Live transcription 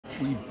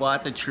We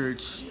bought the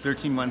church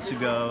 13 months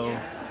ago,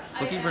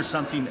 looking for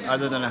something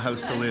other than a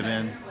house to live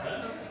in.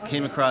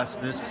 Came across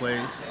this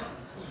place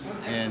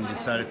and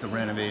decided to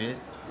renovate it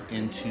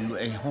into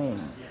a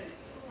home.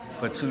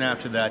 But soon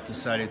after that,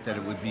 decided that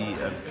it would be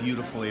a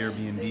beautiful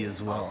Airbnb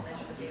as well.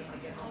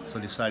 So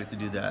decided to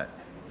do that.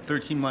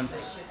 13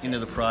 months into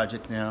the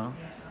project now,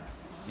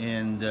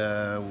 and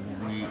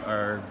we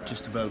are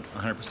just about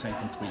 100%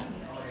 complete.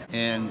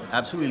 And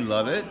absolutely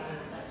love it,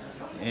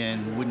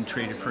 and wouldn't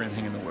trade it for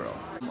anything in the world.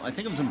 I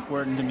think it was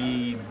important to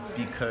me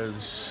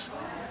because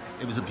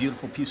it was a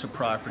beautiful piece of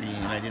property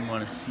and I didn't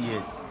want to see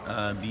it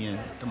being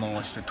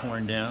demolished or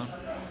torn down.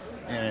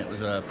 And it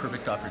was a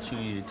perfect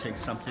opportunity to take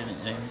something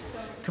and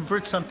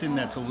convert something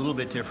that's a little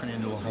bit different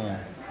into a home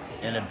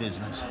and a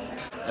business.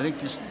 I think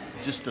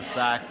just the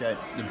fact that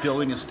the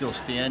building is still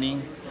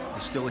standing,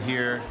 it's still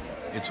here,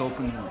 it's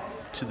open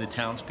to the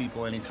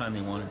townspeople anytime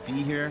they want to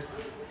be here,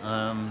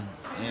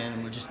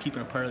 and we're just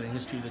keeping a part of the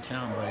history of the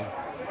town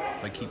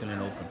by keeping it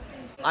open.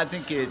 I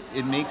think it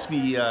makes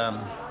me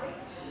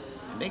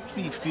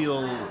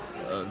feel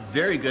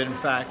very good. In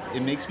fact,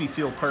 it makes me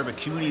feel part of a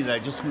community that I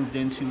just moved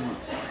into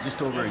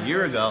just over a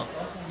year ago,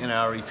 and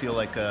I already feel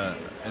like an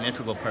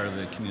integral part of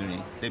the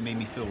community. They made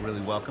me feel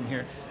really welcome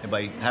here, and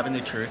by having the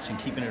church and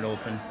keeping it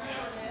open,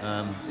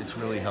 it's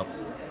really helped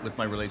with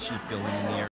my relationship building in the area.